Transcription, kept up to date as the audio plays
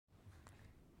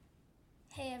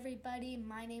Hey everybody,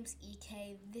 my name's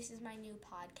EK. This is my new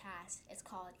podcast. It's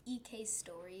called EK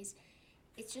Stories.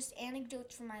 It's just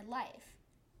anecdotes from my life.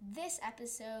 This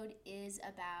episode is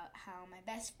about how my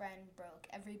best friend broke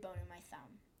every bone in my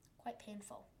thumb. Quite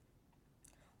painful.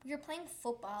 We were playing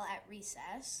football at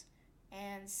recess,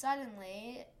 and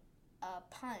suddenly a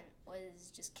punt was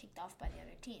just kicked off by the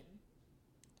other team.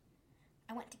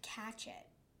 I went to catch it.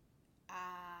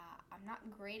 I'm not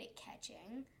great at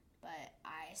catching, but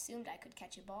I assumed I could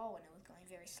catch a ball when it was going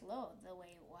very slow the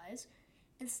way it was.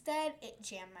 Instead, it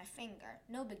jammed my finger.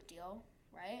 No big deal,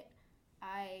 right?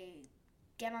 I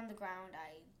get on the ground,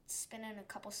 I spin in a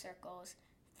couple circles,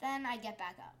 then I get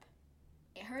back up.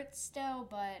 It hurts still,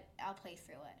 but I'll play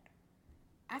through it.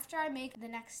 After I make the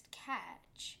next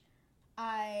catch,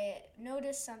 I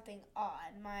notice something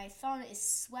odd. My thumb is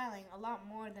swelling a lot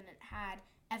more than it had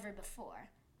ever before.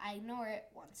 I ignore it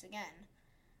once again.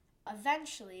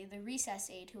 Eventually, the recess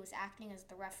aide who was acting as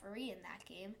the referee in that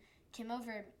game came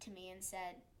over to me and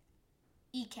said,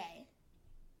 "EK,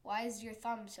 why is your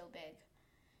thumb so big?"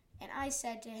 And I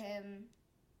said to him,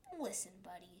 "Listen,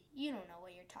 buddy, you don't know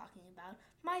what you're talking about.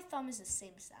 My thumb is the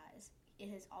same size it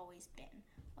has always been,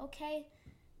 okay?"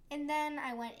 And then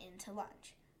I went into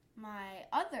lunch. My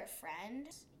other friend,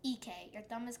 "EK, your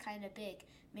thumb is kind of big.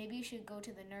 Maybe you should go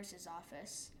to the nurse's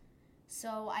office."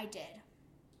 So I did.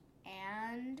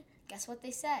 And guess what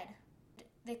they said?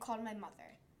 They called my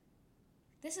mother.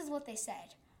 This is what they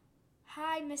said.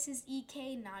 "Hi, Mrs.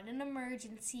 EK, not an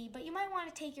emergency, but you might want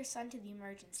to take your son to the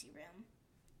emergency room."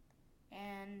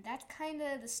 And that's kind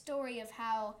of the story of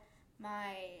how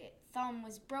my thumb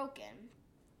was broken.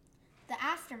 The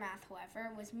aftermath,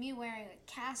 however, was me wearing a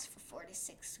cast for 4 to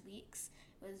 6 weeks.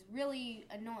 It was really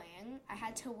annoying. I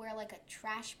had to wear like a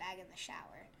trash bag in the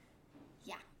shower.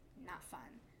 Yeah, not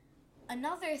fun.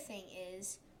 Another thing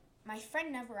is, my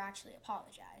friend never actually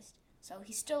apologized, so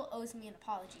he still owes me an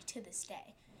apology to this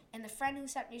day. And the friend who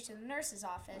sent me to the nurse's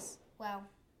office, well,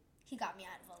 he got me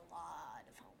out of a lot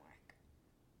of homework.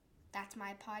 That's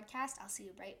my podcast. I'll see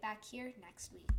you right back here next week.